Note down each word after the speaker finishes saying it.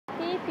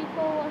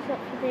people, what's up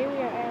today?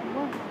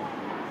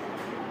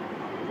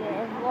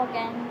 We're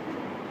vlogging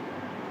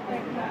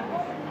right now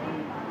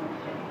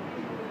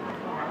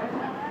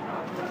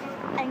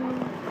in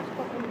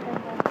Scotland.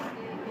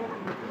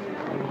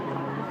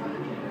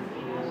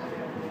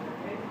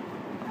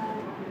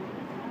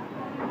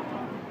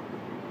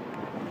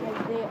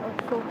 They are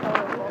so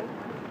horrible.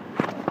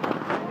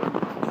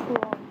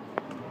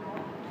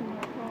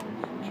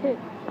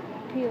 Chipped,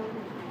 peeled,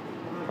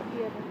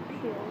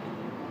 peeled.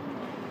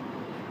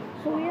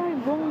 So we are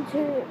going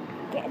to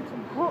get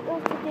some hot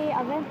water today.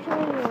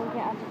 Eventually we will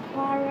get a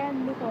McLaren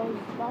because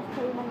last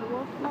time I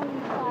lost my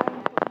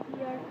McLaren from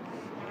here,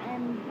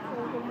 and so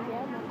we're going to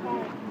get a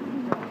McLaren.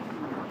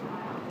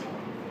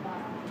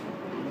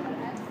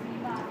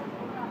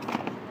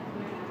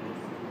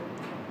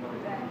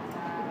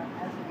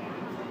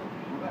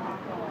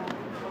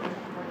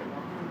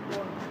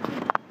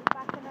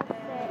 Back in a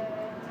sec.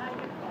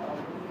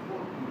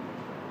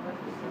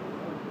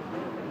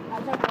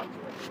 As I watch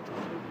this.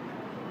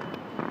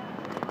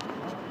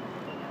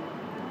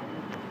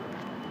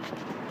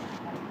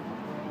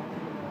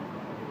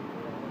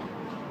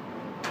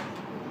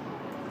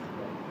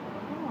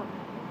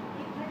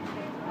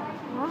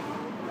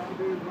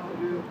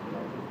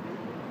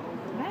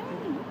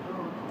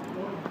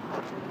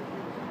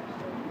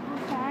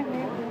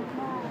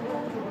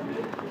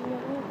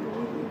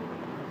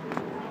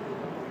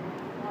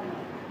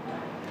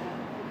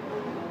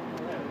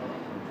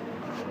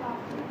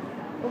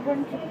 We're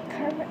going to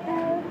curve it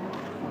now.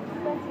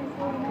 This is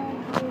going on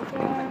to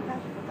there.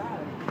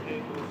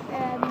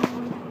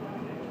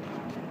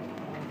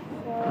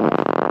 So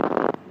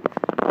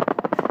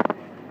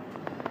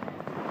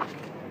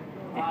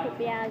it could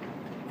be a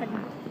fun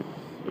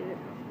shoot.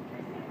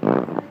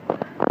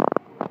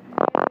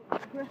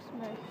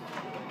 Christmas.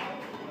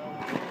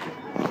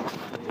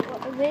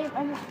 What a vape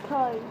and a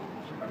toy.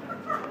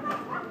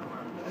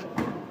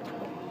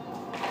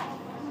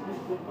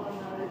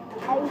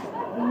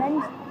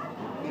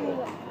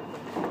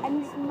 And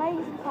these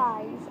mice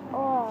pies,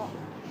 oh,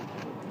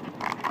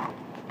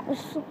 they're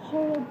so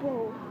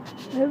horrible.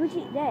 Who would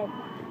eat them?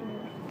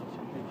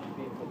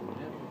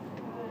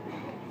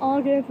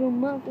 I'll go for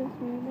muffins,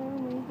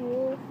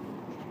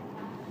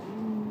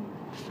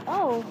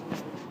 oh,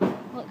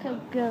 look how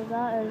good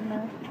that is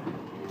now.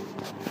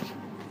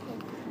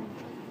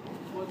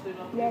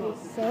 That is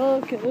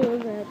so cool,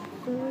 that is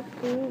so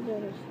cool,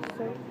 that is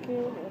so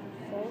cool, that is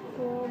so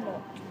cool.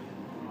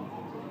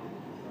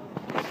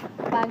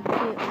 Bag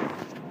potatoes.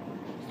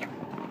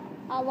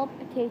 I love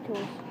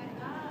potatoes.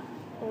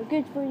 They're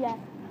good for you.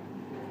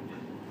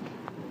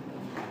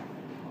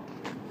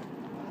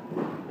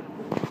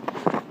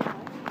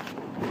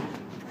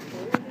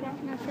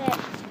 That's it.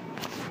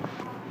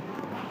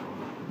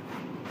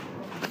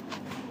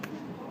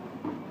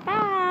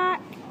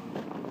 Back.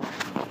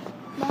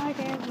 My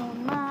girl's on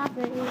my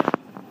face.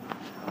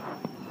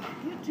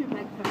 You're too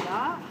big for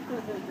that.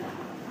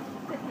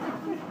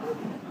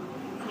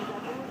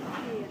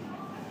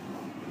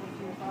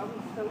 I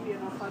was still here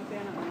and I thought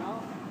anything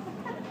else.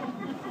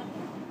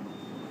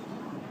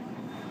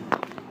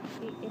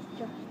 It's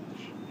just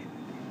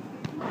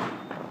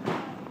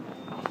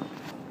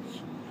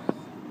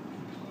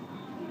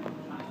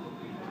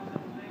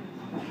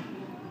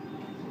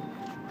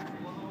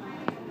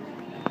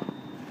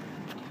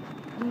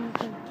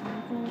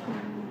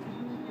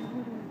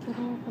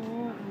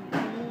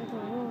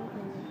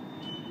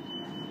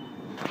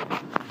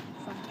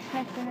some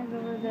chicken is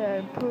over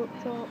there, pork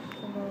chops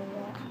and all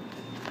that.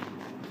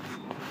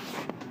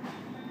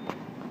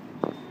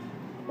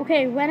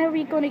 Okay, when are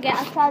we going to get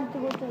a chance to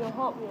go to the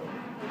Hot Wheels?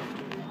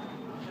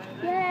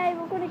 Yay,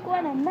 we're going to go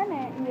in a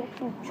minute.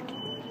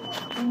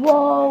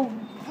 Whoa,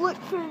 look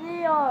where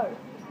they are.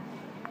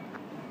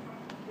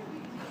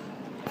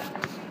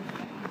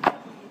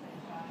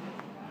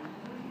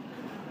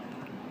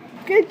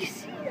 Did you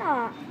see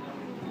that?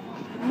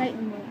 Night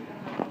and day.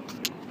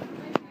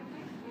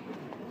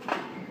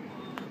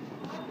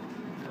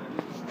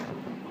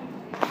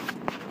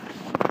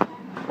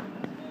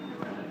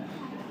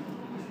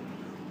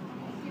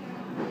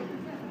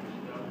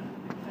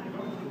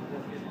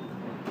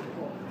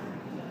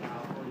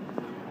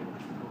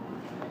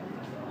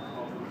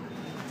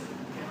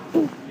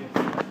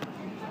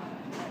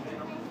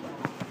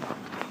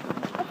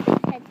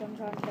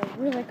 They're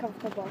really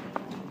comfortable.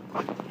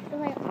 They're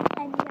like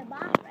in the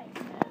bath right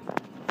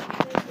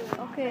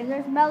now. Okay,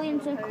 there's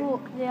millions of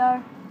Coke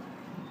there.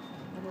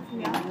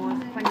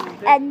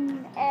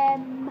 And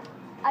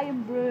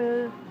Iron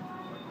Brew.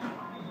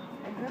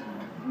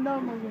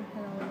 Normally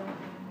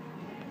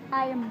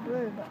Iron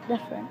Brew, but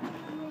different.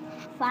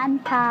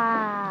 Fanta,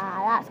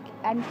 that's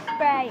and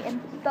Sprite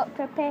and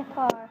Dr.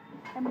 Pepper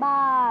and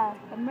Bar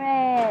and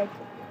Red,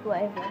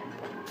 whatever.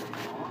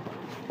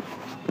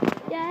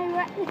 Yeah, we're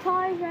at the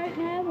cars right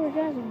now. We're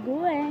just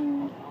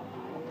going.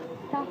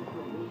 Stop.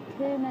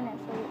 2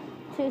 minutes,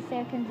 2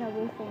 seconds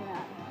away from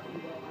that.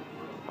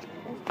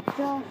 It's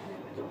just.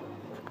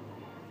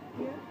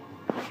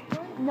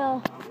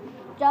 No,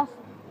 just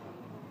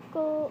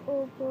go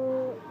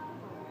over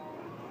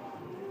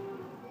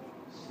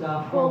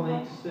Staff Go will over.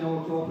 need to stay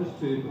on top us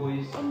too,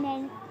 please. And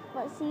then,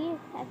 let's see if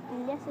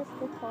this is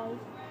the toys.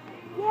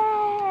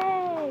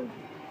 Yay!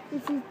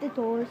 This is the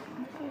toys.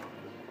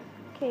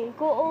 Okay,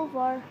 go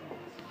over.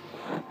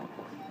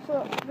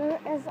 So there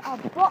is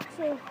a box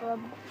here for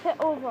them. Hit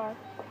over.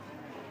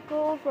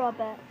 Go over a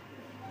bit.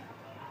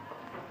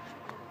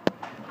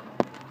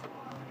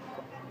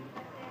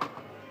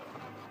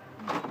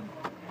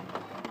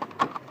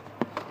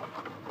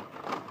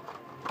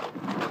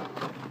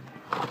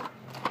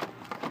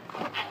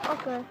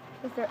 Okay,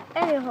 is there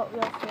any Hot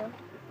Wheels here?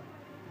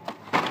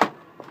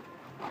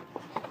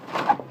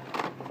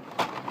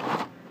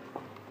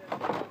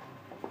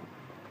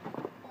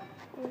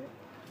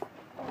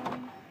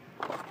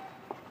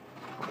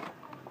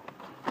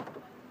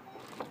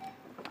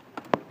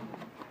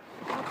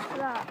 What's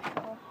that?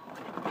 Oh.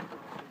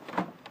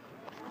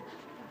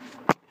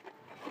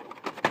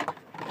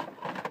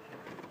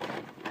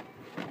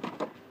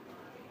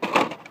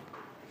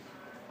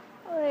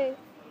 Wait.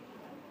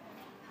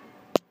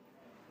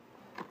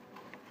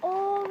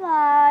 Oh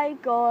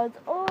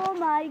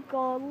my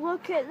god,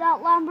 look at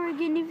that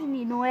Lamborghini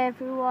Veneno,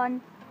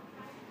 everyone.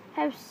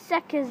 How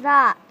sick is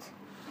that?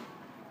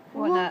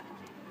 Want Look- it?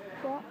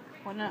 What?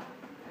 Want it?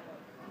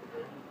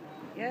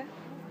 Yeah?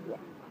 Yeah.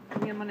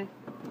 Give me your money.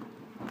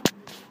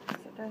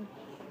 Sit down.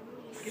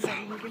 Give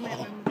me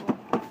it.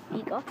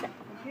 You got it.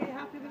 Okay,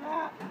 happy with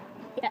that?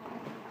 Yeah.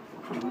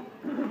 Take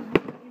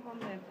your bum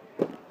then.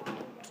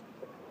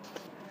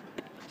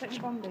 Take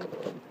your bum then.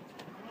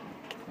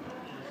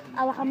 A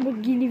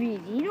Lamborghini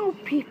Veneno,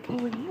 people.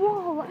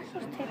 Whoa, let's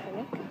just take a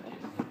look at this.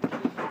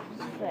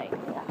 Right,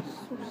 that's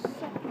so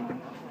sick,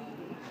 man.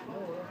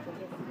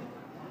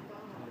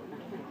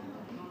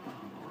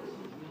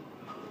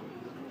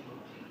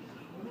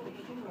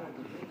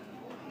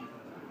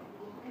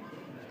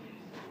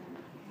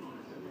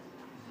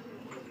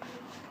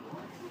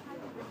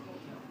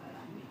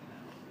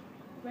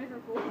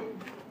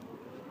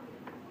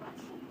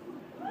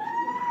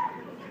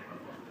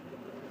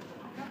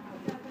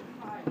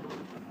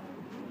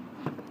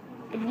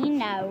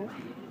 Veneno.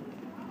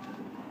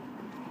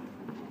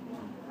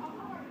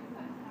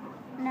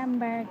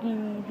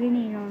 Lamborghini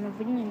Veneno,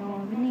 Veneno,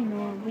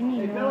 Veneno,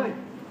 Veneno.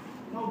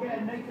 No,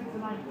 getting naked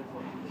tonight.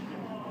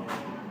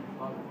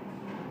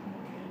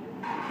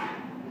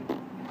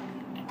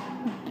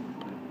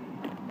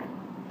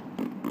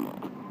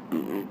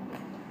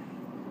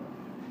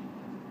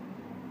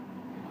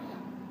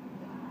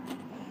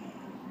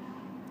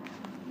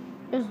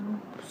 There's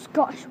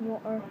Scotch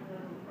water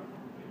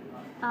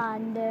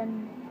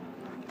and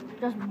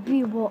just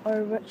bee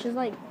water, which is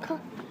like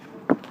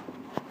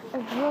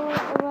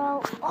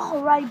well,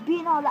 oh right,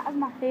 bee now that is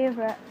my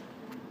favourite.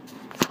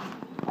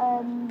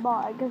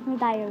 But it gives me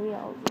diarrhea.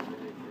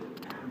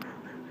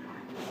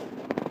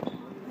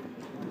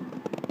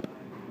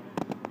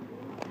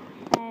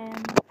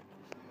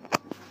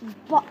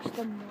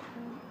 Buxton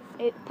water,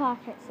 8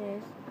 packets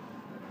is.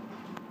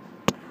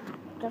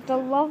 Just I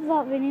love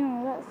that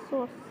video, that's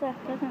so sick,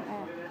 isn't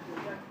it?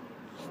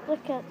 Just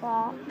look at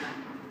that.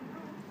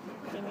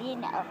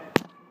 Veneno.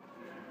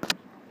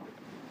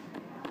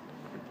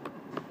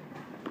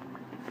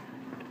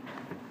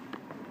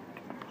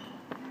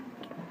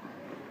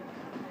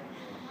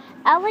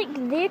 I like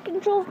their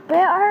controls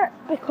better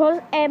because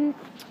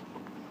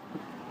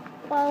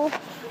well,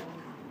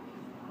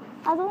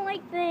 I don't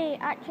like the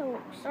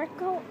actual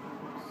circle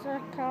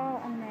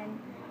and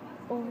then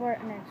over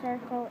and then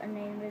circle and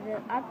then with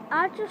it.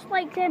 I just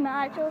like them. It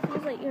actually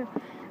feels like you're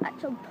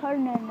actually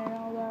turning and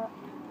all that.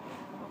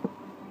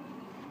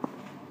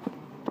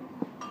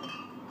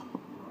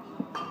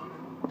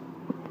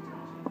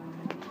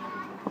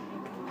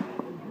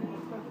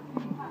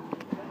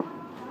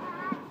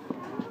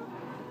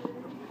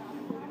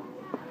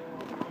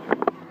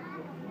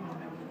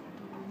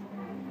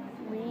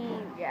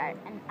 We are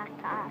in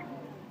a car.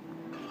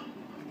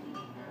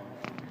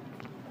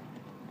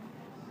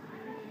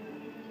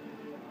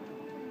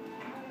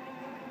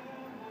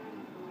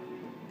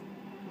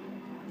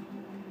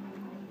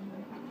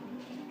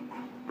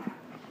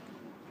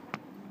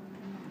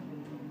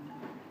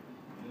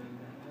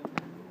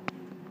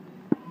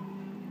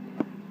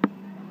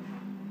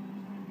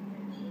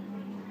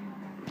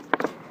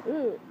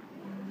 Ooh.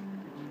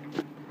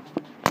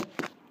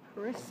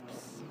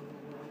 Crisps.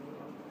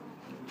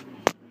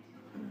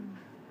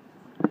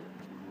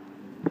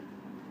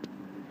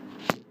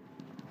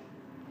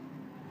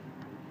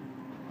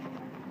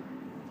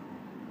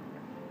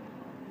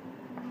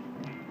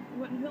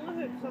 What hula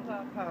hoops are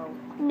that, pal?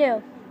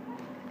 No.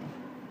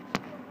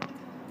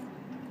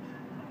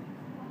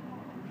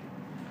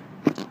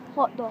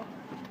 Hot dog.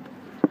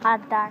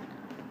 Hot dog.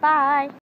 Bye.